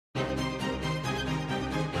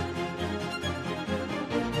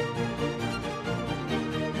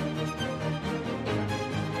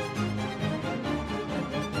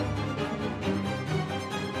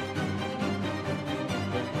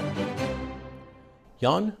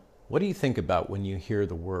Jan, what do you think about when you hear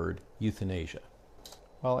the word euthanasia?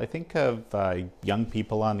 Well, I think of young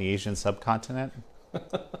people on the Asian subcontinent.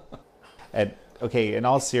 And, okay, in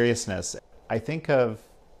all seriousness, I think of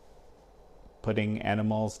putting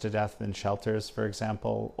animals to death in shelters, for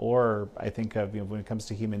example, or I think of, when it comes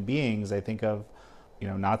to human beings, I think of,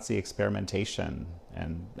 Nazi experimentation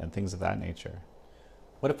and things of that nature.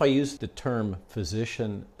 What if I use the term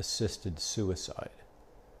physician-assisted suicide?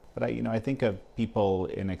 But I think of people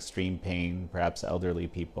in extreme pain, perhaps elderly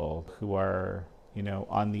people who are,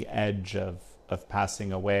 on the edge of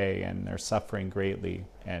passing away, and they're suffering greatly,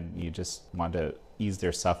 and you just want to ease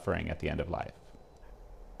their suffering at the end of life.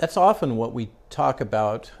 That's often what we talk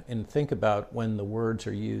about and think about when the words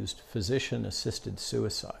are used, physician-assisted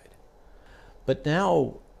suicide. But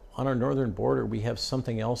now, on our northern border, we have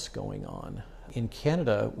something else going on. In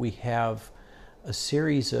Canada, we have a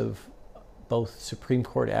series of both Supreme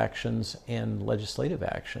Court actions and legislative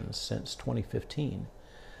actions since 2015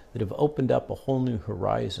 that have opened up a whole new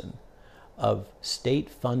horizon of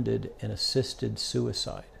state-funded and assisted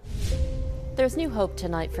suicide. There's new hope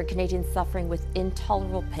tonight for Canadians suffering with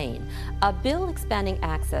intolerable pain. A bill expanding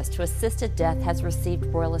access to assisted death has received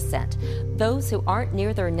royal assent. Those who aren't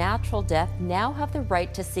near their natural death now have the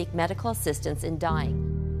right to seek medical assistance in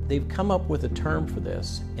dying. They've come up with a term for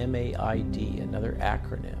this, MAID, another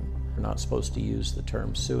acronym. We're not supposed to use the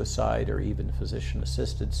term suicide or even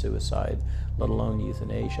physician-assisted suicide, let alone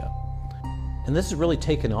euthanasia. And this has really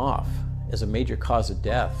taken off as a major cause of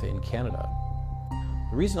death in Canada.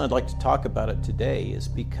 The reason I'd like to talk about it today is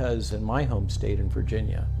because in my home state in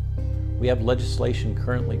Virginia, we have legislation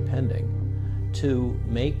currently pending to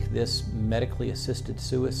make this medically assisted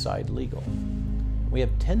suicide legal. We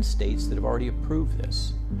have 10 states that have already approved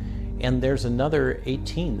this. And there's another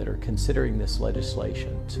 18 that are considering this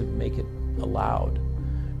legislation to make it allowed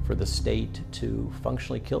for the state to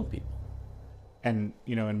functionally kill people. And,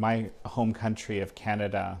 in my home country of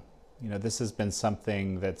Canada, this has been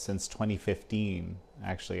something that since 2015,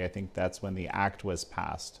 actually, I think that's when the act was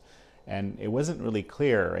passed. And it wasn't really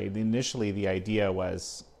clear, right? Initially, the idea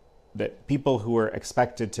was that people who were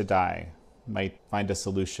expected to die might find a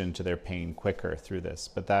solution to their pain quicker through this.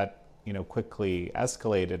 But that quickly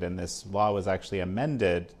escalated, and this law was actually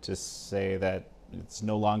amended to say that it's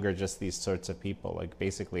no longer just these sorts of people. Like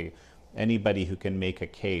basically anybody who can make a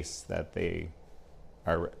case that they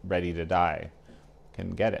are ready to die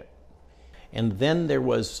can get it. And then there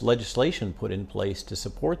was legislation put in place to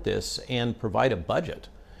support this and provide a budget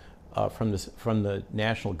from the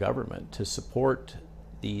national government to support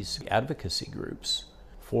these advocacy groups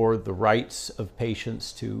for the rights of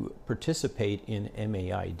patients to participate in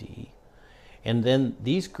MAID. And then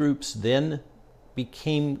these groups then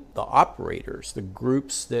became the operators, the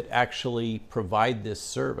groups that actually provide this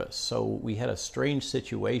service. So we had a strange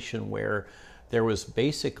situation where there was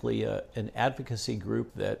basically an advocacy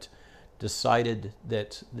group that decided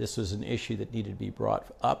that this was an issue that needed to be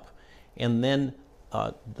brought up. And then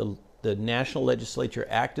the national legislature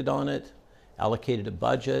acted on it, allocated a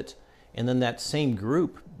budget, and then that same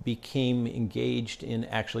group became engaged in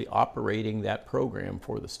actually operating that program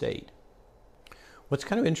for the state. What's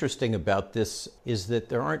kind of interesting about this is that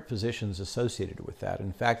there aren't physicians associated with that.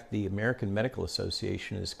 In fact, the American Medical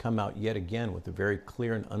Association has come out yet again with a very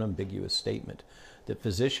clear and unambiguous statement that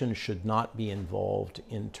physicians should not be involved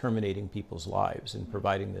in terminating people's lives and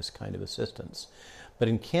providing this kind of assistance. But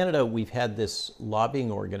in Canada, we've had this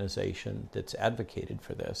lobbying organization that's advocated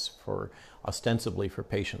for this, ostensibly for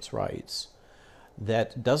patients' rights,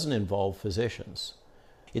 that doesn't involve physicians.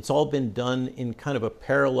 It's all been done in kind of a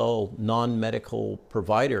parallel non-medical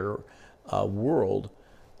provider world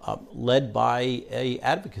led by an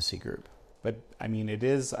advocacy group. But it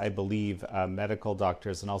is, I believe, medical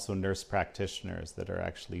doctors and also nurse practitioners that are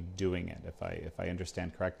actually doing it, if I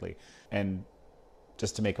understand correctly. And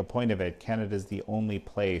just to make a point of it, Canada is the only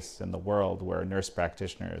place in the world where nurse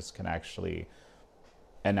practitioners can actually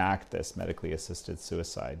enact this medically assisted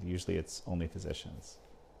suicide. Usually it's only physicians.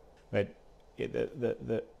 But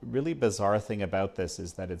the really bizarre thing about this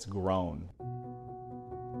is that it's grown.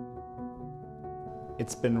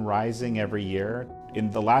 It's been rising every year. In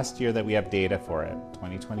the last year that we have data for it,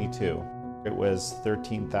 2022, it was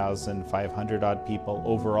 13,500 odd people.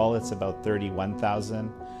 Overall, it's about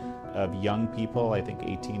 31,000 of young people, I think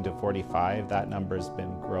 18 to 45. That number's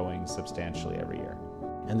been growing substantially every year.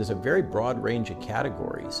 And there's a very broad range of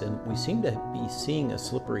categories, and we seem to be seeing a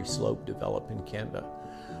slippery slope develop in Canada,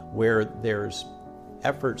 where there's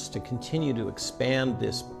efforts to continue to expand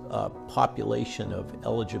this population of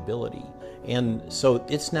eligibility. And so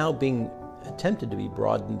it's now being attempted to be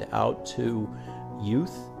broadened out to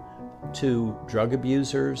youth, to drug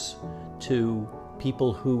abusers, to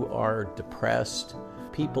people who are depressed,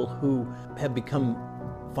 people who have become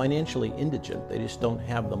financially indigent. They just don't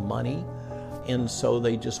have the money, and so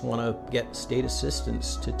they just want to get state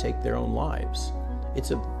assistance to take their own lives.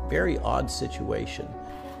 It's a very odd situation.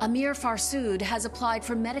 Amir Farsood has applied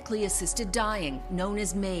for medically assisted dying, known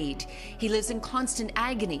as MAID. He lives in constant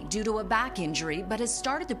agony due to a back injury, but has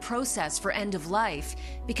started the process for end of life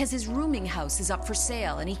because his rooming house is up for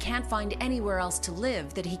sale and he can't find anywhere else to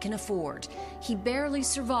live that he can afford. He barely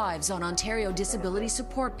survives on Ontario disability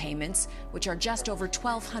support payments, which are just over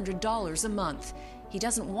 $1,200 a month. He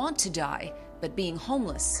doesn't want to die, but being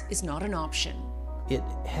homeless is not an option. It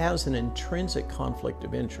has an intrinsic conflict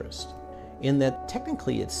of interest in that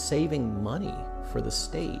technically it's saving money for the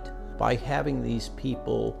state by having these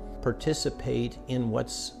people participate in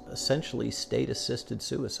what's essentially state-assisted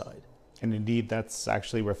suicide. And indeed, that's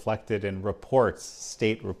actually reflected in reports,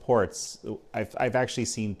 state reports. I've actually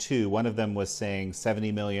seen two. One of them was saying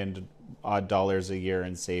 $70 million odd a year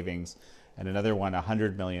in savings, and another one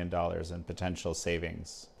 $100 million in potential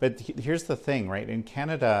savings. But here's the thing, right? In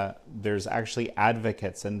Canada, there's actually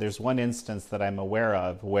advocates, and there's one instance that I'm aware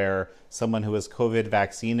of where someone who was COVID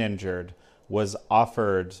vaccine injured was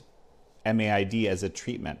offered MAID as a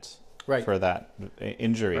treatment for that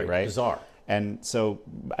injury, right? Bizarre. And so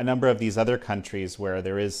a number of these other countries where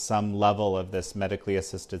there is some level of this medically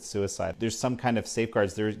assisted suicide, there's some kind of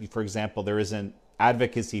safeguards. There, for example, there isn't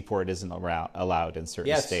advocacy for it isn't allowed in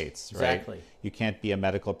certain states, right? Exactly. You can't be a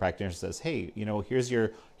medical practitioner who says, "Hey, here's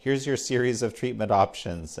your series of treatment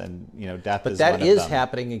options," and death is one of them. But that is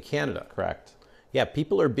happening in Canada. Correct. Yeah,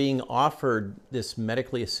 people are being offered this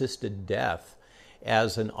medically assisted death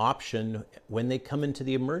as an option when they come into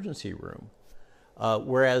the emergency room.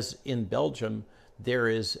 Whereas in Belgium, there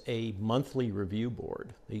is a monthly review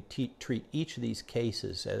board. They treat each of these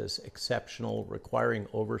cases as exceptional, requiring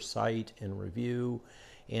oversight and review.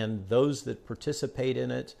 And those that participate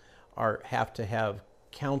in it have to have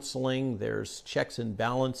counseling. There's checks and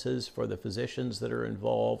balances for the physicians that are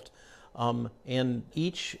involved. And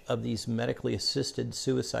each of these medically assisted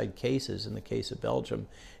suicide cases, in the case of Belgium,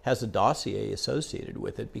 has a dossier associated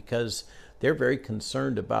with it because they're very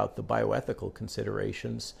concerned about the bioethical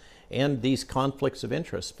considerations and these conflicts of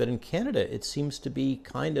interest. But in Canada, it seems to be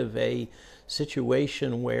kind of a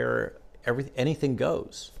situation where anything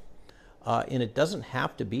goes. And it doesn't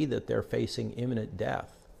have to be that they're facing imminent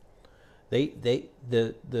death. The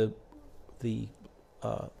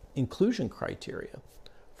inclusion criteria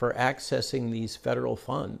for accessing these federal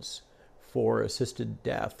funds for assisted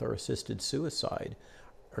death or assisted suicide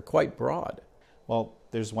are quite broad. Well,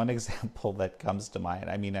 there's one example that comes to mind.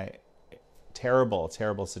 I mean, terrible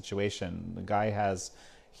situation. The guy has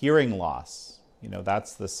hearing loss.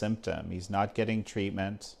 That's the symptom. He's not getting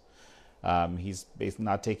treatment. He's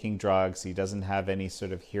not taking drugs. He doesn't have any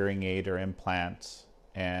sort of hearing aid or implant.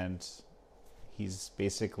 And he's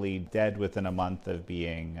basically dead within a month of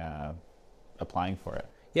being applying for it.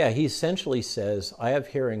 Yeah, he essentially says, I have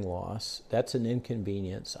hearing loss. That's an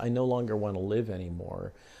inconvenience. I no longer want to live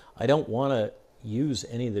anymore. I don't want to use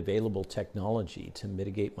any of the available technology to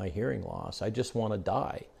mitigate my hearing loss. I just want to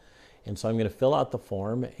die. And so I'm going to fill out the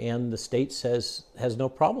form, and the state has no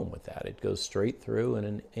problem with that. It goes straight through,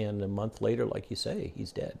 and a month later, like you say,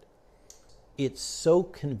 he's dead. It's so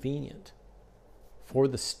convenient for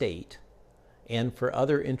the state and for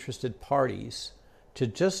other interested parties to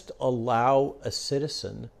just allow a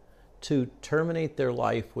citizen to terminate their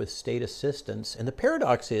life with state assistance. And the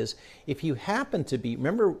paradox is, if you happen to be,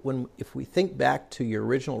 if we think back to your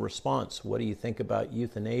original response, what do you think about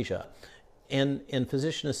euthanasia? And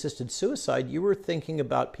physician-assisted suicide, you were thinking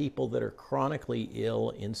about people that are chronically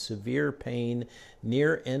ill, in severe pain,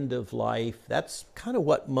 near end of life. That's kind of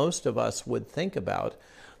what most of us would think about.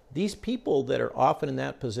 These people that are often in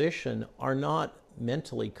that position are not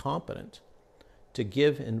mentally competent to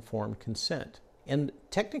give informed consent. And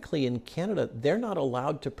technically in Canada, they're not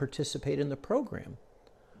allowed to participate in the program.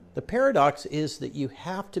 The paradox is that you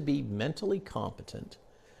have to be mentally competent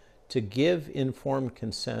to give informed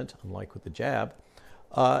consent, unlike with the jab,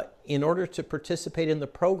 in order to participate in the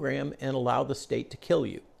program and allow the state to kill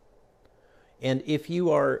you. And if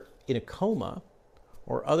you are in a coma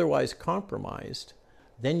or otherwise compromised,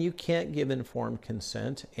 then you can't give informed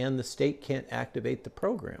consent and the state can't activate the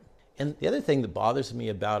program. And the other thing that bothers me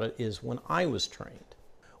about it is when I was trained,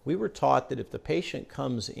 we were taught that if the patient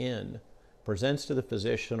comes in, presents to the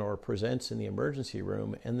physician or presents in the emergency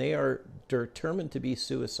room, and they are determined to be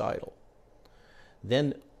suicidal,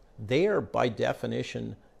 then they are by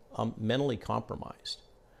definition mentally compromised.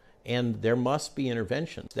 and there must be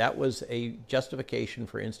intervention. That was a justification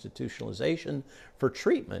for institutionalization, for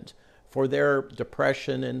treatment, for their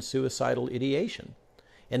depression and suicidal ideation.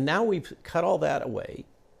 And now we've cut all that away,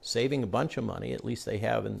 saving a bunch of money, at least they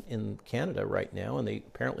have in Canada right now, and they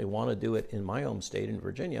apparently want to do it in my home state in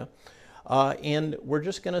Virginia. And we're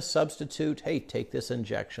just going to substitute, hey, take this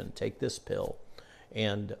injection, take this pill,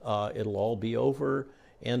 and it'll all be over.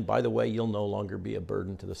 And by the way, you'll no longer be a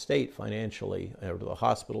burden to the state financially, or to the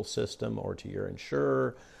hospital system, or to your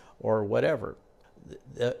insurer, or whatever.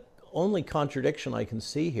 The only contradiction I can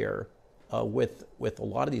see here with a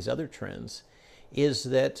lot of these other trends is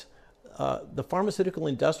that the pharmaceutical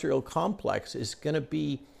industrial complex is going to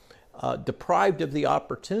be deprived of the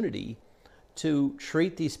opportunity to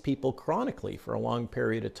treat these people chronically for a long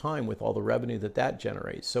period of time with all the revenue that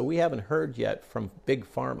generates. So we haven't heard yet from Big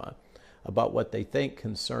Pharma about what they think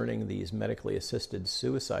concerning these medically assisted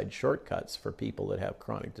suicide shortcuts for people that have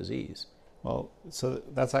chronic disease. Well, so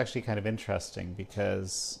that's actually kind of interesting,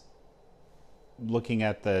 because looking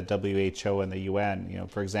at the WHO and the UN, you know,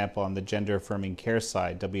 for example, on the gender affirming care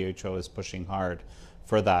side, WHO is pushing hard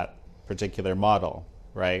for that particular model,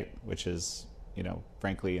 right? Which is, you know,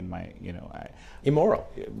 frankly, in my, you know, immoral.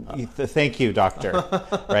 Thank you, doctor.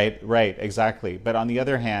 Right, exactly. But on the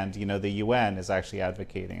other hand, you know, the UN is actually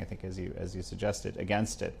advocating, I think, as you suggested,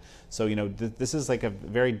 against it. So, you know, this is like a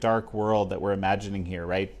very dark world that we're imagining here,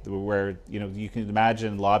 right? Where, you know, you can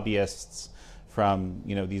imagine lobbyists from,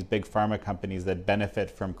 you know, these big pharma companies that benefit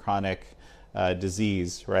from chronic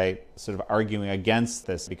disease, right, sort of arguing against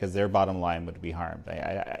this because their bottom line would be harmed.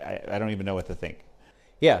 I don't even know what to think.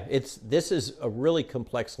 Yeah, this is a really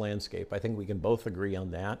complex landscape. I think we can both agree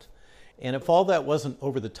on that. And if all that wasn't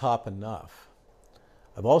over the top enough,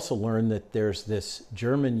 I've also learned that there's this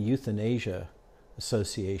German euthanasia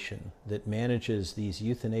association that manages these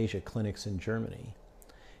euthanasia clinics in Germany.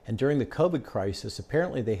 And during the COVID crisis,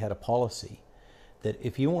 apparently they had a policy that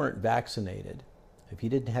if you weren't vaccinated, if you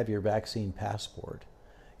didn't have your vaccine passport,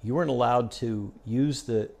 you weren't allowed to use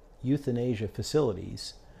the euthanasia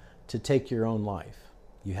facilities to take your own life.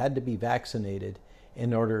 You had to be vaccinated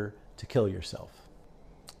in order to kill yourself.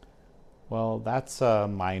 Well, that's a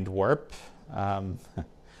mind warp.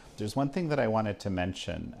 There's one thing that I wanted to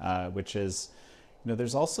mention, which is, you know,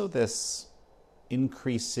 there's also this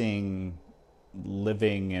increasing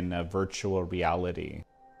living in a virtual reality.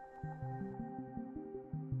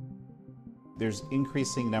 There's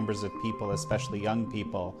increasing numbers of people, especially young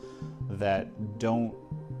people, that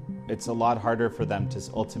it's a lot harder for them to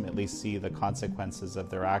ultimately see the consequences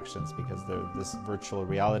of their actions because they're this virtual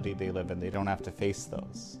reality they live in. They don't have to face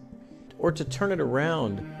those. Or to turn it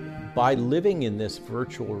around, by living in this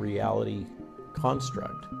virtual reality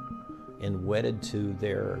construct and wedded to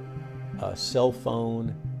their cell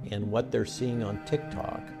phone and what they're seeing on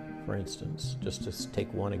TikTok, for instance, just to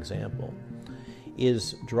take one example,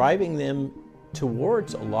 is driving them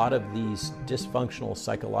towards a lot of these dysfunctional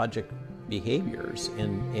psychologic behaviors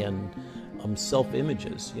and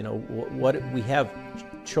self-images. You know, what we have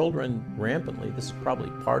children rampantly. This is probably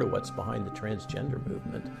part of what's behind the transgender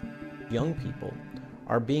movement. Young people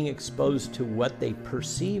are being exposed to what they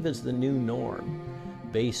perceive as the new norm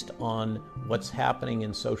based on what's happening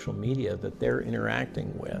in social media that they're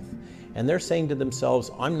interacting with. And they're saying to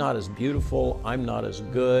themselves, I'm not as beautiful, I'm not as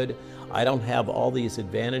good, I don't have all these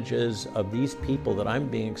advantages of these people that I'm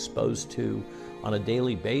being exposed to on a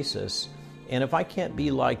daily basis. And if I can't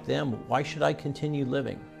be like them, why should I continue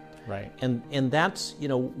living? Right. And that's, you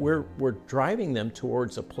know, we're driving them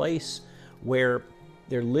towards a place where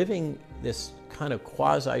they're living this kind of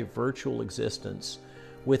quasi-virtual existence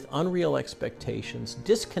with unreal expectations,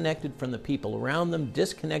 disconnected from the people around them,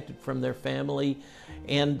 disconnected from their family,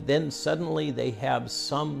 and then suddenly they have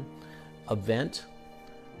some event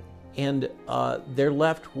and they're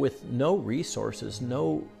left with no resources,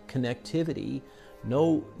 no connectivity,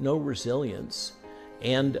 no resilience.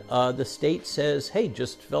 And the state says, hey,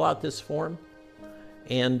 just fill out this form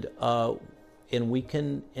and we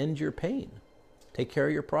can end your pain, take care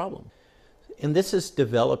of your problem. And this has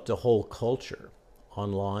developed a whole culture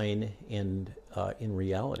online and in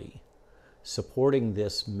reality, supporting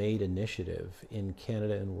this MAID initiative in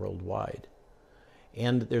Canada and worldwide.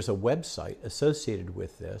 And there's a website associated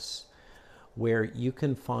with this where you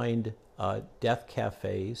can find death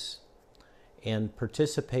cafes and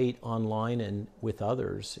participate online and with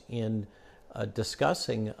others in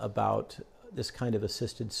discussing about this kind of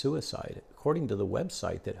assisted suicide. According to the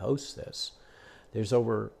website that hosts this, there's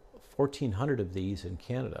over 1,400 of these in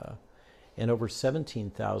Canada and over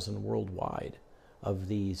 17,000 worldwide of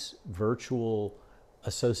these virtual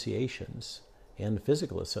associations and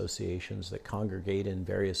physical associations that congregate in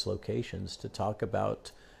various locations to talk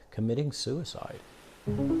about committing suicide.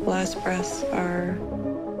 Last breaths are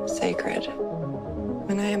sacred.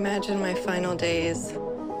 When I imagine my final days,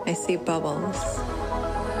 I see bubbles.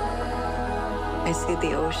 I see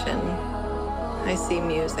the ocean. I see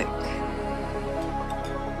music.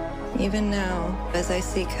 Even now, as I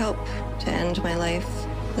seek help to end my life,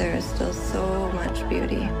 there is still so much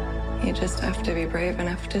beauty. You just have to be brave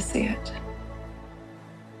enough to see it.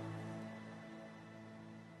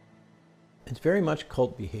 It's very much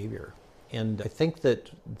cult behavior. And I think that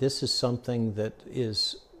this is something that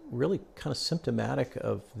is really kind of symptomatic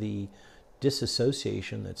of the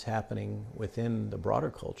disassociation that's happening within the broader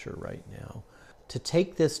culture right now. To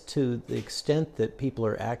take this to the extent that people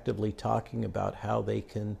are actively talking about how they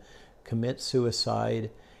can commit suicide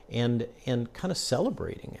and kind of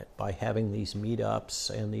celebrating it by having these meetups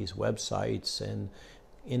and these websites and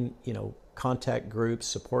in contact groups,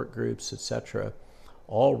 support groups, etc.,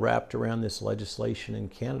 all wrapped around this legislation in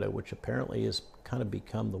Canada, which apparently has kind of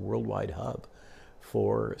become the worldwide hub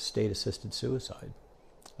for state-assisted suicide.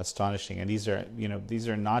 Astonishing. And these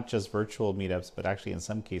are not just virtual meetups, but actually in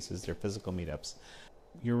some cases they're physical meetups.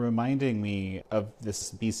 You're reminding me of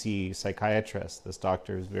this BC psychiatrist, this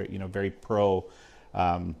doctor who's very pro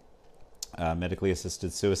medically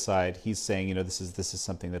assisted suicide. He's saying, this is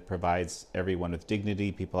something that provides everyone with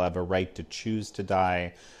dignity. People have a right to choose to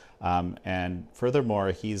die. And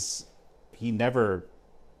furthermore, he never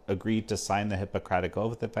agreed to sign the Hippocratic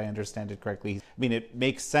Oath, if I understand it correctly. I mean, it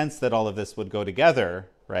makes sense that all of this would go together,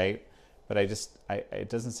 right? But it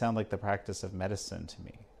doesn't sound like the practice of medicine to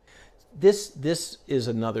me. This is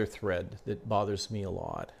another thread that bothers me a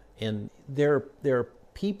lot. And there are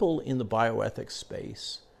people in the bioethics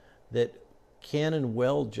space that can and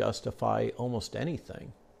will justify almost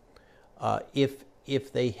anything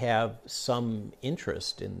if they have some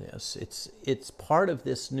interest in this. It's part of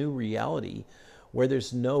this new reality where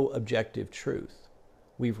there's no objective truth.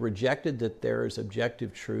 We've rejected that there is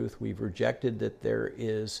objective truth. We've rejected that there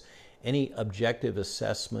is any objective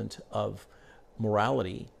assessment of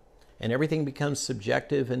morality. And everything becomes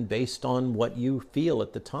subjective and based on what you feel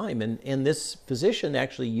at the time. And this physician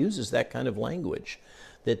actually uses that kind of language,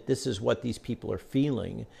 that this is what these people are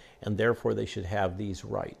feeling, and therefore they should have these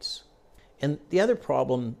rights. And the other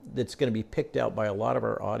problem that's going to be picked out by a lot of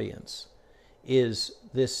our audience is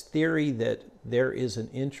this theory that there is an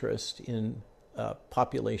interest in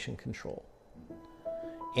population control.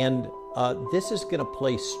 And this is going to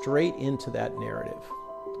play straight into that narrative,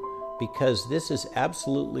 because this is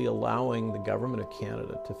absolutely allowing the government of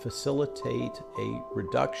Canada to facilitate a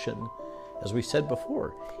reduction, as we said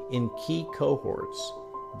before, in key cohorts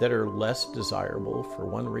that are less desirable for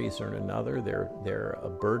one reason or another. They're a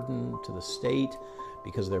burden to the state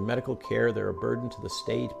because of their medical care. They're a burden to the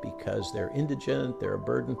state because they're indigent. They're a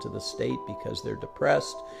burden to the state because they're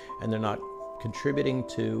depressed and they're not contributing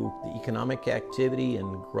to the economic activity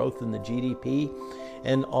and growth in the GDP.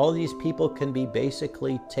 And all these people can be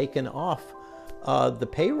basically taken off the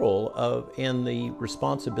payroll of and the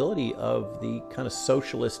responsibility of the kind of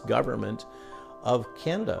socialist government of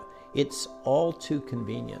Canada. It's all too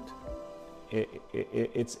convenient.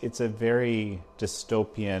 It's a very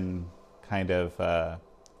dystopian kind of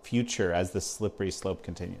future as the slippery slope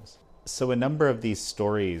continues. So a number of these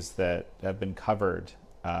stories that have been covered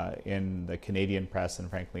in the Canadian press and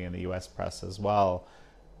frankly in the US press as well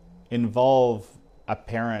involve a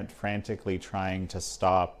parent frantically trying to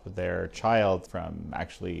stop their child from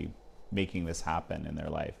actually making this happen in their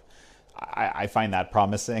life. I find that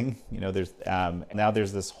promising. There's now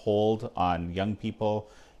there's this hold on young people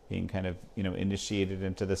being kind of initiated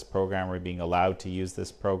into this program or being allowed to use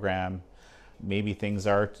this program. Maybe things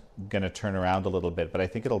are going to turn around a little bit, but I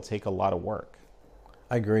think it'll take a lot of work.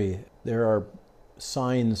 I agree. There are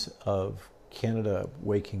signs of Canada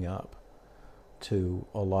waking up to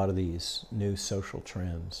a lot of these new social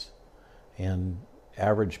trends and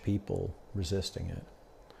average people resisting it.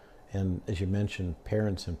 And as you mentioned,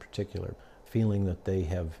 parents in particular, feeling that they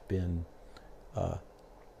have been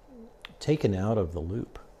taken out of the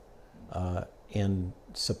loop and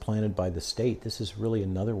supplanted by the state. This is really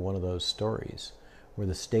another one of those stories where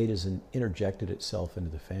the state has interjected itself into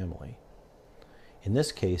the family. In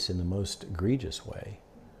this case, in the most egregious way,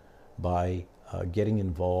 by getting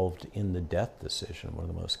involved in the death decision, one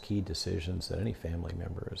of the most key decisions that any family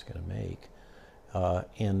member is going to make.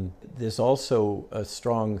 And there's also a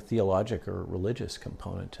strong theological or religious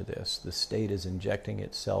component to this. The state is injecting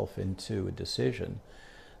itself into a decision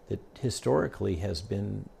that historically has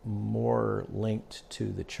been more linked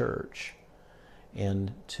to the church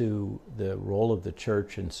and to the role of the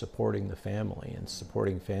church in supporting the family and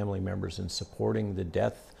supporting family members and supporting the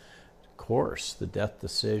death course, the death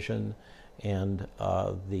decision, and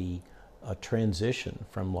the transition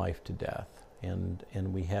from life to death.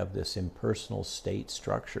 And we have this impersonal state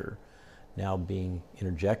structure now being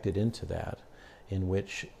interjected into that, in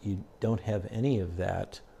which you don't have any of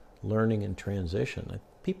that learning and transition.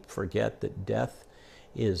 People forget that death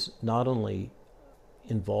is not only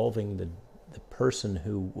involving the person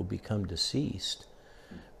who will become deceased,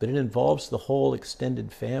 but it involves the whole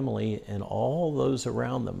extended family and all those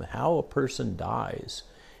around them. How a person dies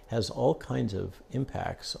has all kinds of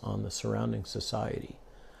impacts on the surrounding society.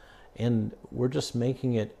 And we're just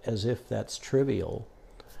making it as if that's trivial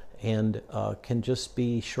and can just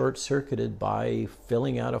be short-circuited by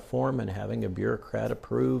filling out a form and having a bureaucrat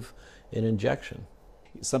approve an injection.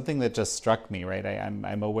 Something that just struck me, right?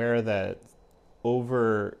 I'm aware that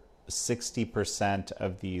over 60%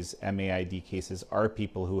 of these MAID cases are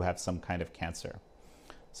people who have some kind of cancer.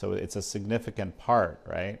 So it's a significant part,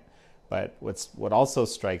 right? But what also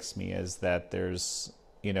strikes me is that there's,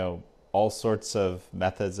 all sorts of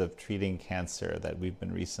methods of treating cancer that we've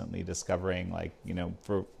been recently discovering. Like,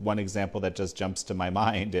 for one example that just jumps to my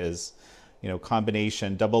mind is,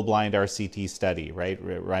 combination double-blind RCT study, right?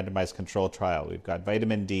 Randomized control trial. We've got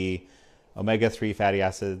vitamin D, omega-3 fatty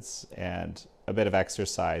acids, and a bit of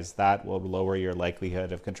exercise. That will lower your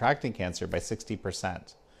likelihood of contracting cancer by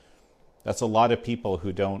 60%. That's a lot of people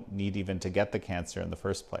who don't need even to get the cancer in the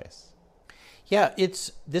first place. Yeah,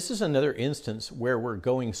 this is another instance where we're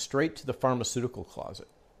going straight to the pharmaceutical closet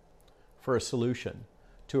for a solution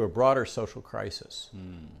to a broader social crisis.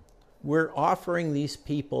 We're offering these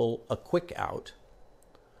people a quick out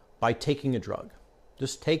by taking a drug.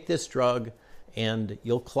 Just take this drug and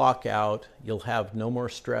you'll clock out, you'll have no more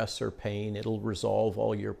stress or pain, it'll resolve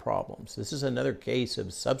all your problems. This is another case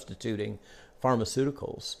of substituting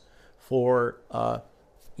pharmaceuticals for a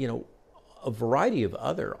variety of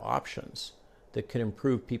other options that can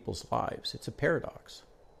improve people's lives. It's a paradox.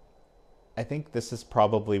 I think this is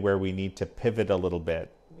probably where we need to pivot a little bit.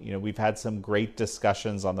 We've had some great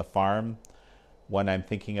discussions on the farm. One I'm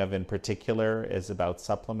thinking of in particular is about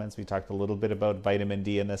supplements. We talked a little bit about vitamin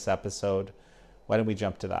D in this episode. Why don't we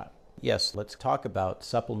jump to that? Yes, let's talk about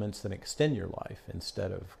supplements that extend your life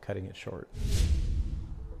instead of cutting it short.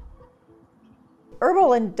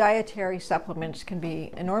 Herbal and dietary supplements can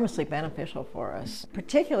be enormously beneficial for us,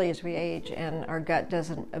 particularly as we age and our gut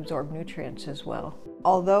doesn't absorb nutrients as well.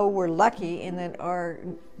 Although we're lucky in that our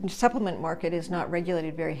supplement market is not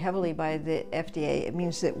regulated very heavily by the FDA, it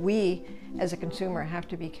means that we, as a consumer, have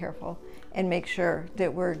to be careful and make sure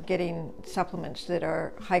that we're getting supplements that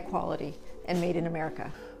are high quality and made in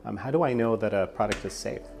America. How do I know that a product is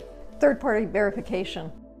safe? Third-party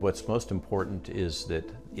verification. What's most important is that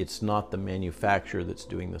it's not the manufacturer that's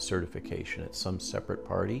doing the certification, it's some separate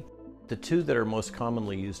party. The two that are most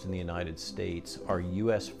commonly used in the United States are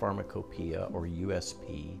US Pharmacopoeia, or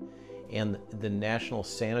USP, and the National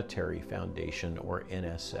Sanitary Foundation, or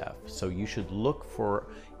NSF. So you should look for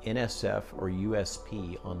NSF or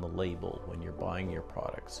USP on the label when you're buying your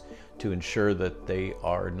products to ensure that they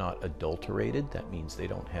are not adulterated. That means they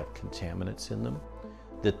don't have contaminants in them,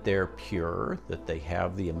 that they're pure, that they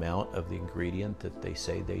have the amount of the ingredient that they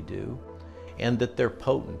say they do, and that they're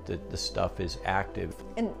potent, that the stuff is active.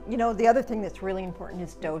 And the other thing that's really important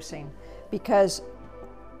is dosing, because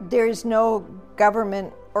there's no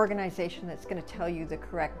government organization that's going to tell you the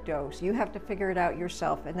correct dose. You have to figure it out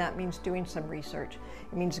yourself, and that means doing some research.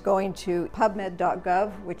 It means going to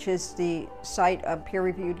PubMed.gov, which is the site of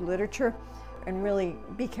peer-reviewed literature, and really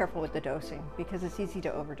be careful with the dosing, because it's easy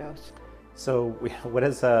to overdose. So what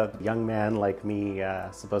is a young man like me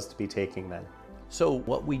supposed to be taking then? So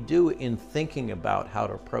what we do in thinking about how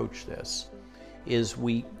to approach this is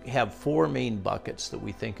we have four main buckets that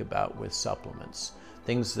we think about with supplements.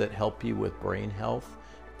 Things that help you with brain health,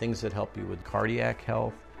 things that help you with cardiac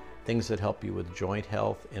health, things that help you with joint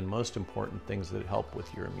health, and most important, things that help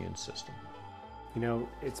with your immune system.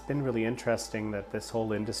 It's been really interesting that this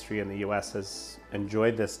whole industry in the US has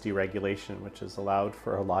enjoyed this deregulation, which has allowed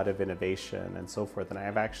for a lot of innovation and so forth. And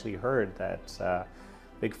I've actually heard that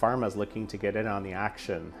Big Pharma is looking to get in on the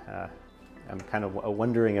action. I'm kind of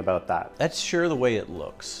wondering about that. That's sure the way it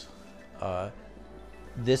looks.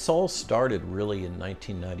 This all started really in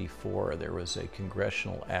 1994. There was a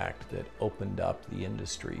congressional act that opened up the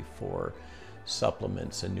industry for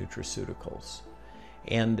supplements and nutraceuticals.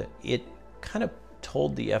 And it kind of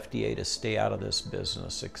told the FDA to stay out of this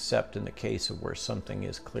business, except in the case of where something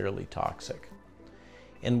is clearly toxic.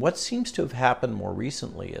 And what seems to have happened more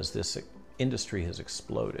recently as this industry has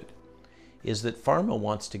exploded is that pharma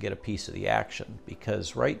wants to get a piece of the action,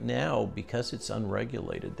 because right now, because it's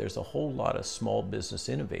unregulated, there's a whole lot of small business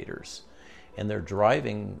innovators, and they're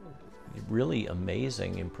driving really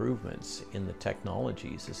amazing improvements in the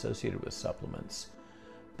technologies associated with supplements.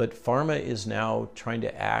 But pharma is now trying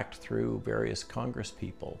to act through various Congress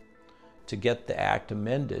people to get the act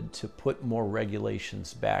amended to put more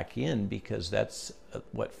regulations back in, because that's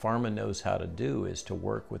what pharma knows how to do, is to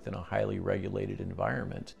work within a highly regulated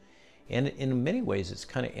environment. And in many ways, it's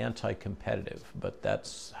kind of anti-competitive, but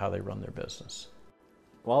that's how they run their business.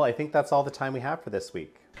 Well, I think that's all the time we have for this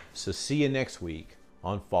week. So see you next week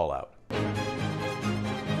on Fallout.